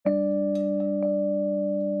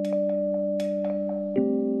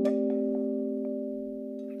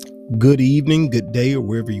Good evening, good day, or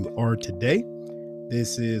wherever you are today.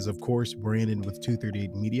 This is, of course, Brandon with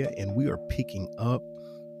 238 Media, and we are picking up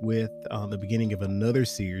with the beginning of another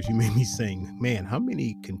series. You may be saying, man, how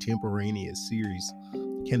many contemporaneous series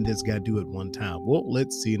can this guy do at one time? Well,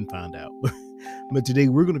 let's see and find out. But today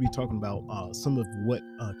we're going to be talking about some of what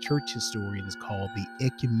church historians call the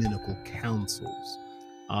ecumenical councils.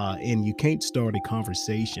 And you can't start a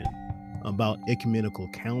conversation about ecumenical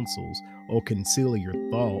councils or conceal your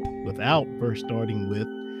thought without first starting with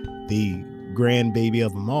the grandbaby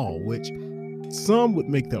of them all, which some would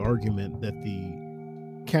make the argument that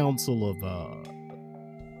the council of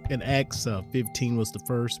in Acts 15 was the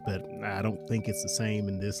first, but I don't think it's the same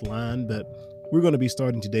in this line. But we're going to be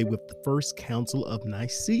starting today with the first council of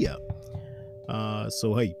Nicaea.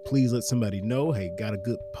 So, hey, please let somebody know, hey, got a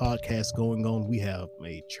good podcast going on. We have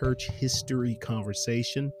a church history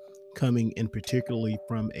conversation coming in particularly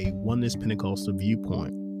from a oneness Pentecostal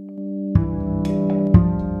viewpoint.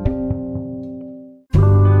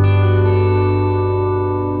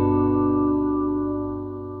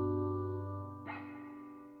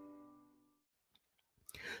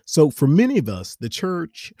 So, for many of us, the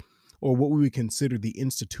church, or what we would consider the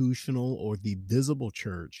institutional or the visible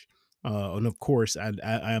church, and of course, I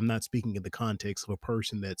am not speaking in the context of a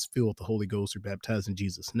person that's filled with the Holy Ghost or baptized in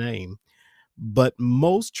Jesus' name, but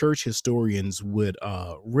most church historians would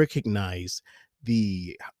recognize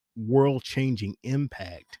the world changing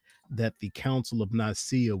impact that the Council of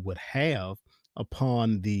Nicaea would have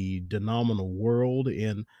upon the denominational world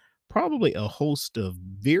in probably a host of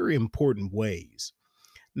very important ways.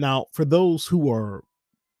 Now, for those who are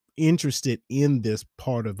interested in this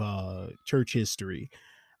part of church history,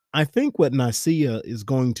 I think what Nicaea is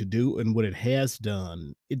going to do and what it has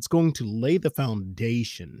done, it's going to lay the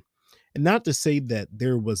foundation. And not to say that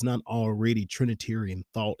there was not already Trinitarian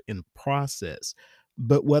thought in process,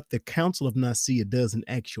 but what the Council of Nicaea does in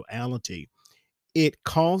actuality, it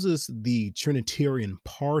causes the Trinitarian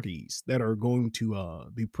parties that are going to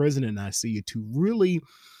be present in Nicaea to really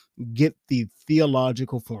get the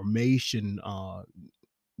theological formation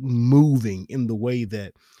moving in the way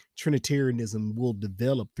that Trinitarianism will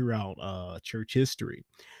develop throughout church history.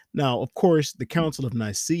 Now, of course, the Council of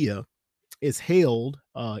Nicaea is held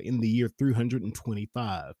in the year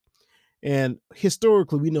 325. And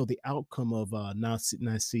historically, we know the outcome of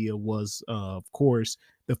Nicaea was, of course,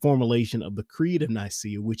 the formulation of the Creed of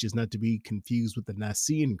Nicaea, which is not to be confused with the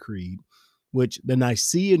Nicene Creed, which the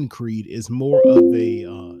Nicene Creed is more of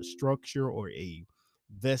a structure or a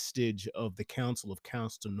vestige of the Council of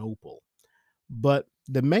Constantinople. But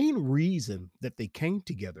the main reason that they came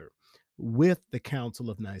together with the Council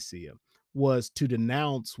of Nicaea was to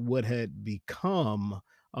denounce what had become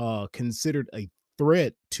considered a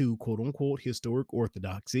threat to quote unquote historic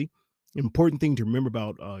orthodoxy. Important thing to remember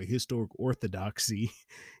about historic orthodoxy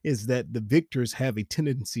is that the victors have a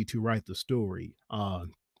tendency to write the story.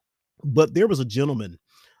 But there was a gentleman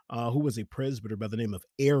who was a presbyter by the name of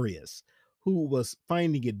Arius, who was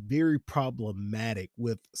finding it very problematic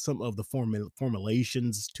with some of the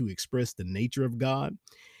formulations to express the nature of God.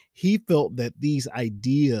 He felt that these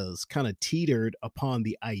ideas kind of teetered upon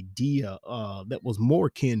the idea that was more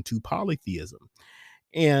akin to polytheism.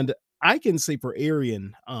 And I can say for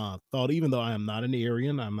Arian thought, even though I am not an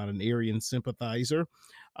Arian, I'm not an Arian sympathizer,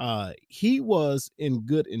 he was in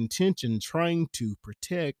good intention trying to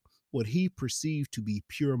protect what he perceived to be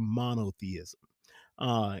pure monotheism.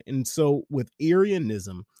 And so with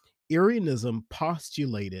Arianism, Arianism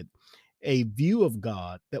postulated a view of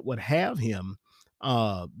God that would have him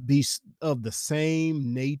be of the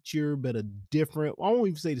same nature, but a different, I won't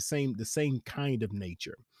even say the same kind of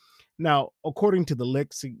nature. Now, according to the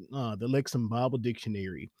Lexham Bible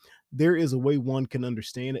Dictionary, there is a way one can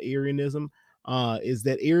understand Arianism. Is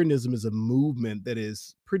that Arianism is a movement that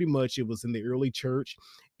is pretty much it was in the early church,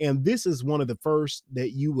 and this is one of the first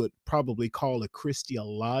that you would probably call a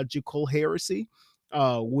Christological heresy,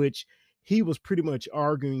 which he was pretty much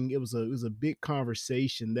arguing. It was a big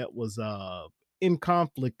conversation that was in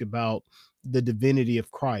conflict about the divinity of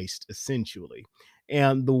Christ, essentially.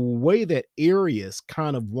 And the way that Arius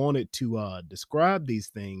kind of wanted to describe these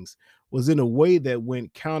things was in a way that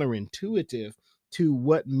went counterintuitive to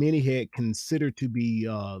what many had considered to be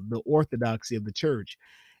the orthodoxy of the church.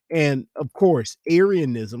 And of course,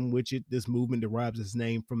 Arianism, this movement derives its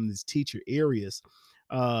name from this teacher Arius,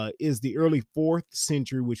 is the early fourth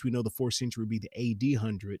century, which we know the fourth century would be the AD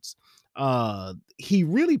hundreds. He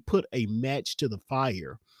really put a match to the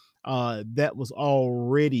fire that was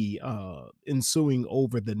already ensuing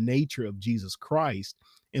over the nature of Jesus Christ,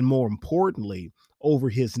 and more importantly, over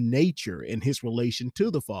his nature and his relation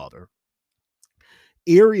to the Father.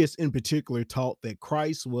 Arius in particular taught that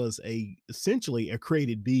Christ was a essentially a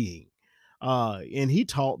created being. And he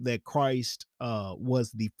taught that Christ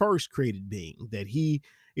was the first created being, that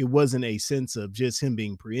it wasn't a sense of just him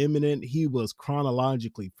being preeminent, he was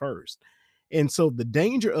chronologically first. And so the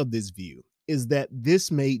danger of this view is that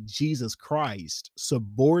this made Jesus Christ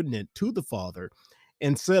subordinate to the Father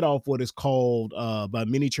and set off what is called by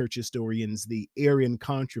many church historians the Arian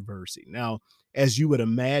controversy. Now, as you would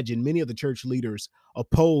imagine, many of the church leaders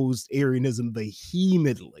opposed Arianism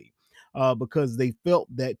vehemently because they felt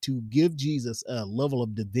that to give Jesus a level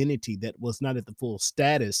of divinity that was not at the full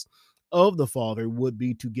status of the Father would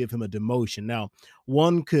be to give him a demotion. Now,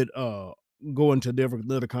 one could go into a different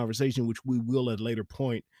another conversation, which we will at a later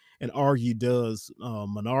point, and argue does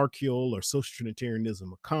monarchical or social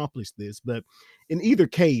Trinitarianism accomplish this? But in either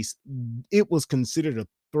case, it was considered a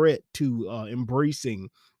threat to embracing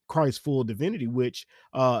Christ's full divinity, which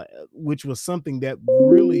was something that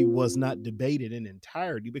really was not debated in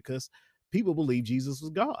entirety because people believe Jesus was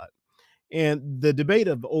God. And the debate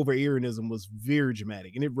of over Arianism was very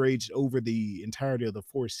dramatic, and it raged over the entirety of the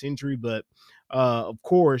fourth century. But of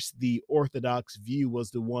course, the Orthodox view was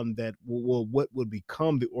the one that what would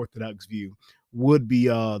become the Orthodox view would be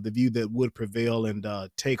the view that would prevail and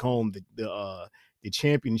take home the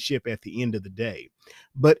championship at the end of the day.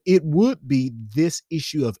 But it would be this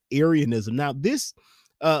issue of Arianism. Now, this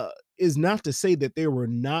uh, is not to say that there were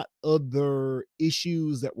not other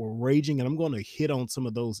issues that were raging, and I'm going to hit on some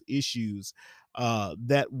of those issues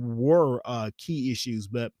that were key issues.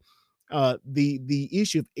 But the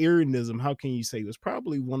issue of Arianism, how can you say, was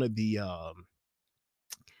probably one of the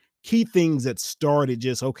key things that started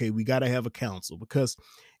just okay. We got to have a council because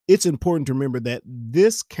it's important to remember that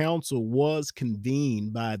this council was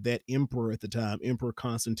convened by that emperor at the time, Emperor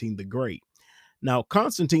Constantine the Great. Now,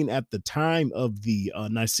 Constantine, at the time of the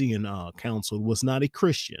Nicene Council, was not a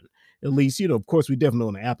Christian. At least, of course, we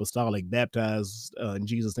definitely know an apostolic, baptized in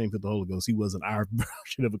Jesus' name with the Holy Ghost. He wasn't our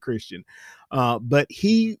version of a Christian. But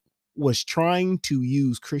he was trying to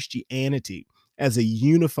use Christianity as a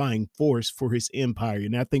unifying force for his empire.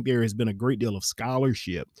 And I think there has been a great deal of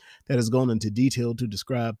scholarship that has gone into detail to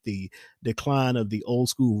describe the decline of the old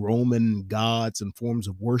school Roman gods and forms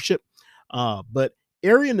of worship. But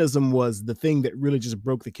Arianism was the thing that really just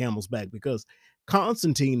broke the camel's back because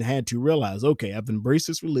Constantine had to realize, okay, I've embraced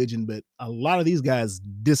this religion, but a lot of these guys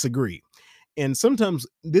disagree. And sometimes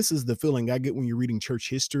this is the feeling I get when you're reading church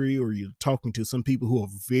history or you're talking to some people who are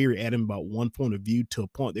very adamant about one point of view to a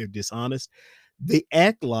point they're dishonest. They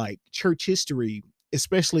act like church history,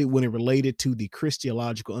 especially when it related to the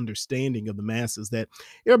Christological understanding of the masses, that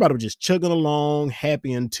everybody was just chugging along,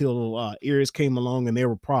 happy until Arius came along and there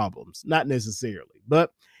were problems. Not necessarily,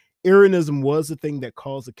 but Arianism was the thing that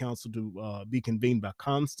caused the council to be convened by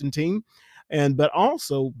Constantine. And but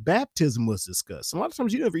also baptism was discussed. A lot of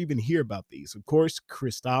times you never even hear about these. Of course,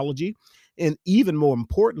 Christology, and even more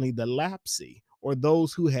importantly, the lapsi, or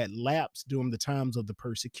those who had lapsed during the times of the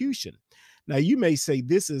persecution. Now, you may say,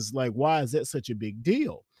 this is like, why is that such a big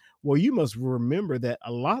deal? Well, you must remember that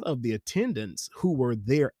a lot of the attendants who were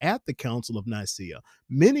there at the Council of Nicaea,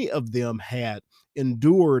 many of them had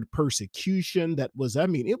endured persecution that was, I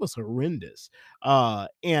mean, it was horrendous.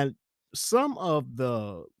 And some of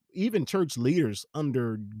the even church leaders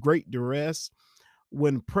under great duress,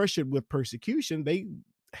 when pressured with persecution, they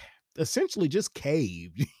essentially just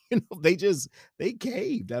caved. They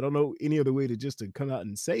caved. I don't know any other way to just to come out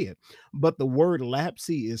and say it. But the word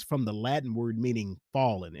lapsi is from the Latin word meaning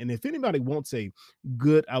fallen. And if anybody wants a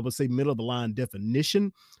good, I would say, middle of the line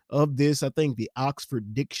definition of this, I think the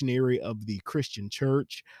Oxford Dictionary of the Christian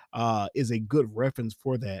Church is a good reference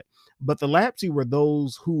for that. But the lapsi were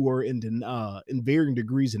those who were in varying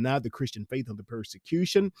degrees denied the Christian faith under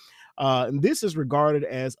persecution. And this is regarded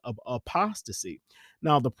as apostasy.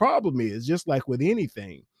 Now, the problem is, just like with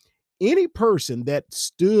anything, any person that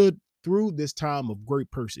stood through this time of great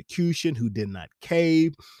persecution, who did not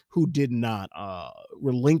cave, who did not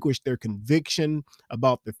relinquish their conviction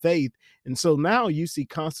about the faith. And so now you see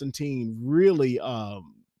Constantine really,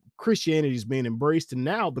 Christianity is being embraced. And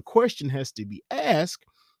now the question has to be asked,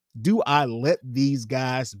 do I let these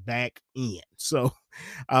guys back in? So,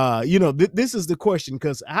 this is the question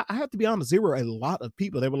because I have to be honest, there were a lot of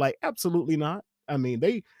people that were like, absolutely not. I mean,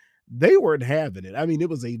 they weren't having it. I mean, it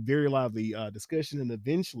was a very lively discussion, and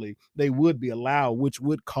eventually they would be allowed, which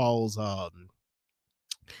would cause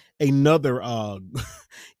another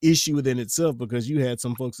issue within itself because you had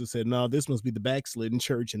some folks that said, no, this must be the backslidden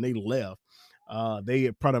church, and they left. They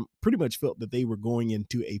had pretty much felt that they were going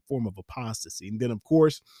into a form of apostasy. And then, of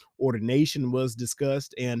course, ordination was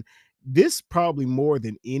discussed. And this probably more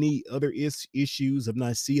than any other issues of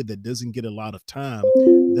Nicaea that doesn't get a lot of time,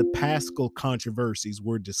 the Paschal controversies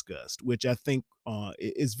were discussed, which I think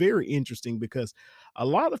is very interesting because a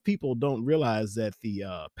lot of people don't realize that the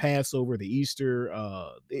Passover, the Easter,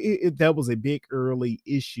 that was a big early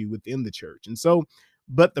issue within the church. And so,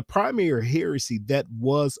 but the primary heresy that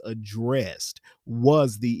was addressed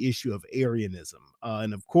was the issue of Arianism.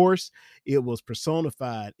 And of course, it was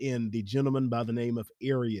personified in the gentleman by the name of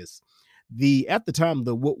Arius. The at the time,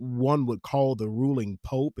 the what one would call the ruling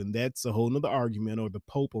pope, and that's a whole nother argument, or the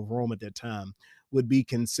Pope of Rome at that time would be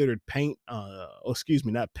considered paint, excuse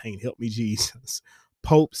me, not paint, help me, Jesus,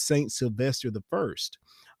 Pope Saint Sylvester the First.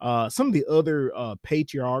 Some of the other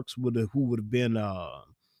patriarchs who would have been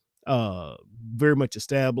uh, very much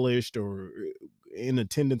established or in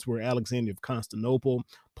attendance were Alexander of Constantinople,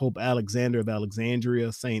 Pope Alexander of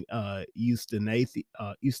Alexandria, Saint Eustathius,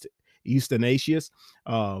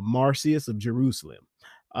 Marcius of Jerusalem.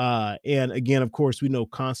 And again, of course, we know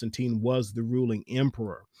Constantine was the ruling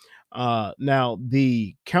emperor. Now,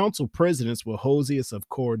 the council presidents were Hosius of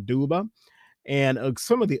Corduba, and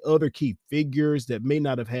some of the other key figures that may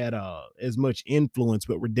not have had as much influence,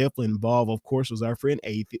 but were definitely involved, of course, was our friend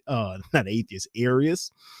not atheist,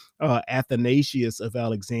 Arius, Athanasius of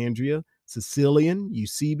Alexandria, Cecilian,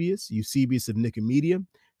 Eusebius of Nicomedia,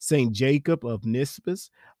 Saint Jacob of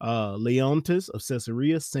Nispus, Leontus of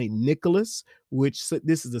Caesarea, Saint Nicholas,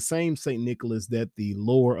 this is the same Saint Nicholas that the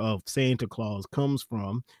lore of Santa Claus comes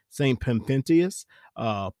from, Saint Pampentius,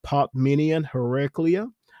 Potminian Heraclea,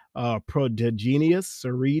 Prodigenius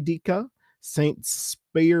Ceridica, Saint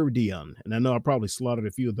Spiridion. And I know I probably slaughtered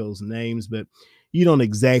a few of those names, but you don't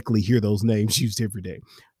exactly hear those names used every day.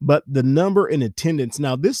 But the number in attendance,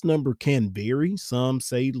 now this number can vary. Some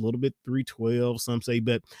say a little bit 312, some say,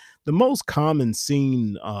 but the most common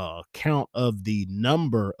seen count of the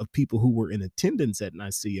number of people who were in attendance at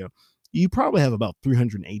Nicaea, you probably have about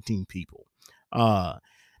 318 people.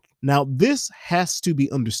 Now, this has to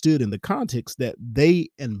be understood in the context that they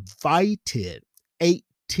invited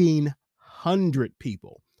 1,800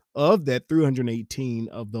 people. Of that, 318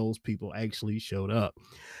 of those people actually showed up.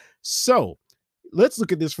 So let's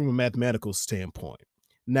look at this from a mathematical standpoint.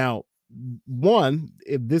 Now, one,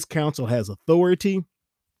 if this council has authority,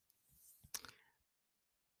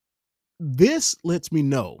 this lets me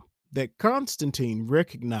know that Constantine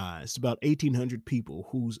recognized about 1,800 people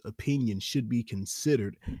whose opinion should be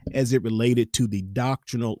considered as it related to the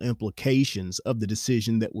doctrinal implications of the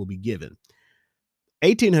decision that will be given.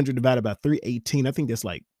 1,800 divided by 318, I think that's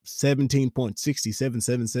like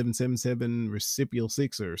 17.677777 recipial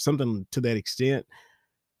 6 or something to that extent.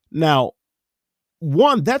 Now,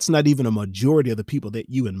 one, that's not even a majority of the people that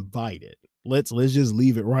you invited. Let's just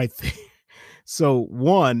leave it right there. So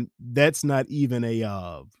one, that's not even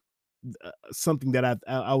a something that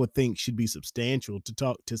I would think should be substantial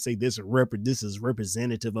to say this is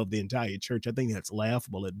representative of the entire church. I think that's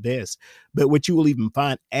laughable at best. But what you will even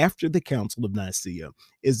find after the Council of Nicaea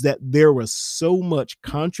is that there was so much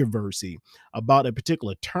controversy about a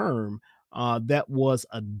particular term that was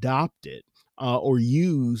adopted or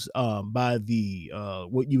used by the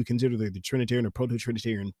what you would consider the Trinitarian or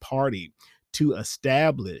Proto-Trinitarian party to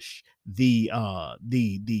establish the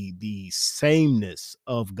sameness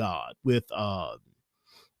of God with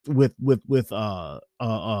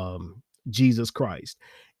Jesus Christ.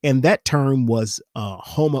 And that term was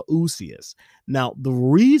homoousios. Now, the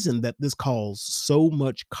reason that this caused so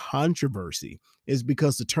much controversy is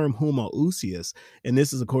because the term homoousios, and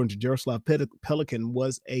this is according to Jaroslav Pelikan,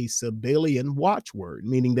 was a Sabellian watchword,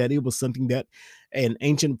 meaning that it was something that an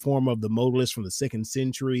ancient form of the modalists from the 2nd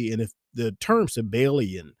century. And if the term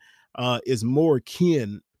Sabellian is more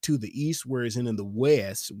akin to the East, whereas in the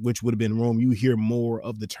West, which would have been Rome, you hear more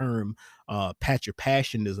of the term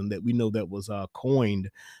patripassionism that we know that was coined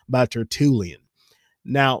by Tertullian.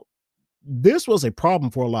 Now, this was a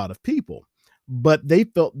problem for a lot of people, but they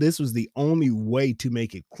felt this was the only way to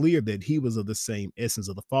make it clear that he was of the same essence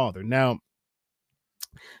of the Father. Now,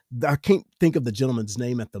 I can't think of the gentleman's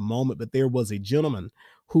name at the moment, but there was a gentleman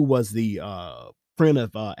who was the friend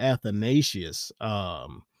of Athanasius.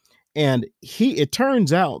 And it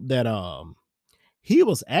turns out that he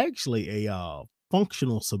was actually a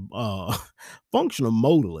functional functional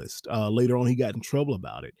modalist. Later on, he got in trouble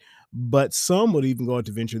about it. But some would even go on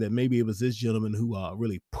to venture that maybe it was this gentleman who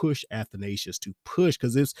really pushed Athanasius to push,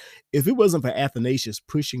 because if it wasn't for Athanasius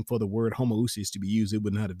pushing for the word homoousios to be used, it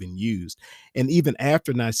would not have been used. And even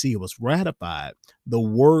after Nicaea was ratified, the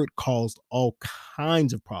word caused all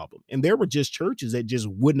kinds of problems. And there were just churches that just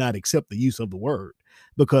would not accept the use of the word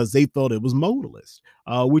because they thought it was modalist,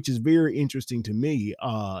 which is very interesting to me.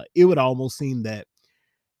 It would almost seem that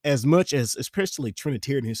as much as especially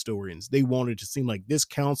Trinitarian historians, they wanted to seem like this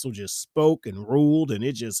council just spoke and ruled and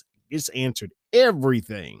it's answered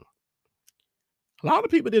everything. A lot of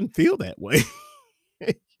people didn't feel that way.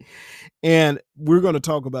 And we're going to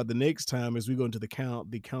talk about the next time as we go into the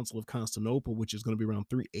Council of Constantinople, which is going to be around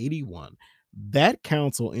 381. That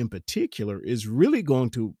council in particular is really going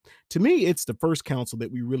to me, it's the first council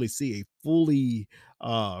that we really see a fully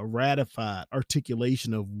ratified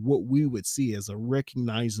articulation of what we would see as a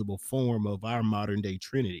recognizable form of our modern day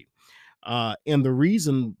Trinity. And the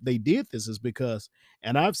reason they did this is because,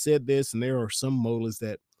 and I've said this, and there are some modalists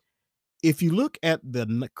that if you look at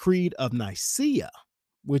the Creed of Nicaea,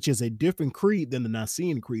 which is a different creed than the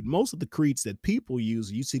Nicene Creed, most of the creeds that people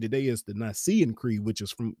use, you see today, is the Nicene Creed, which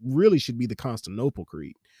is from really should be the Constantinople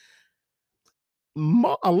Creed.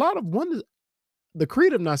 A lot of one, the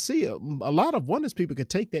Creed of Nicaea, a lot of oneness people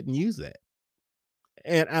could take that and use that.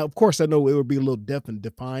 And of course, I know it would be a little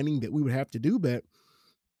defining that we would have to do, but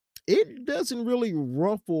it doesn't really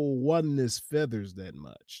ruffle oneness feathers that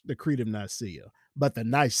much, the Creed of Nicaea. But the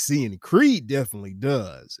Nicene Creed definitely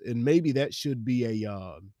does. And maybe that should be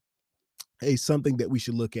a something that we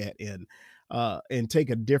should look at and take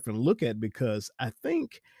a different look at, because I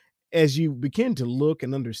think as you begin to look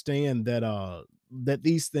and understand that that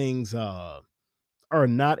these things are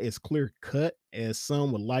not as clear cut as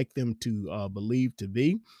some would like them to believe to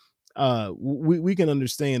be, we can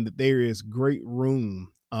understand that there is great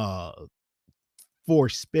room for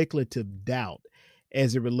speculative doubt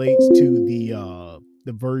as it relates to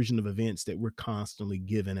the version of events that we're constantly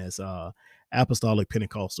given as apostolic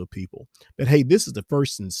Pentecostal people. But hey, this is the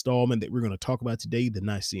first installment that we're going to talk about today, the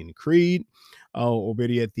Nicene Creed, or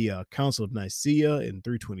better yet, the Council of Nicaea in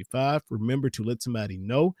 325. Remember to let somebody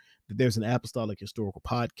know that there's an apostolic historical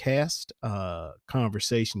podcast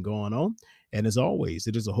conversation going on. And as always,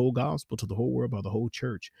 it is the whole gospel to the whole world by the whole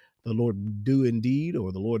church. The Lord do indeed,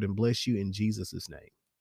 or the Lord and bless you in Jesus' name.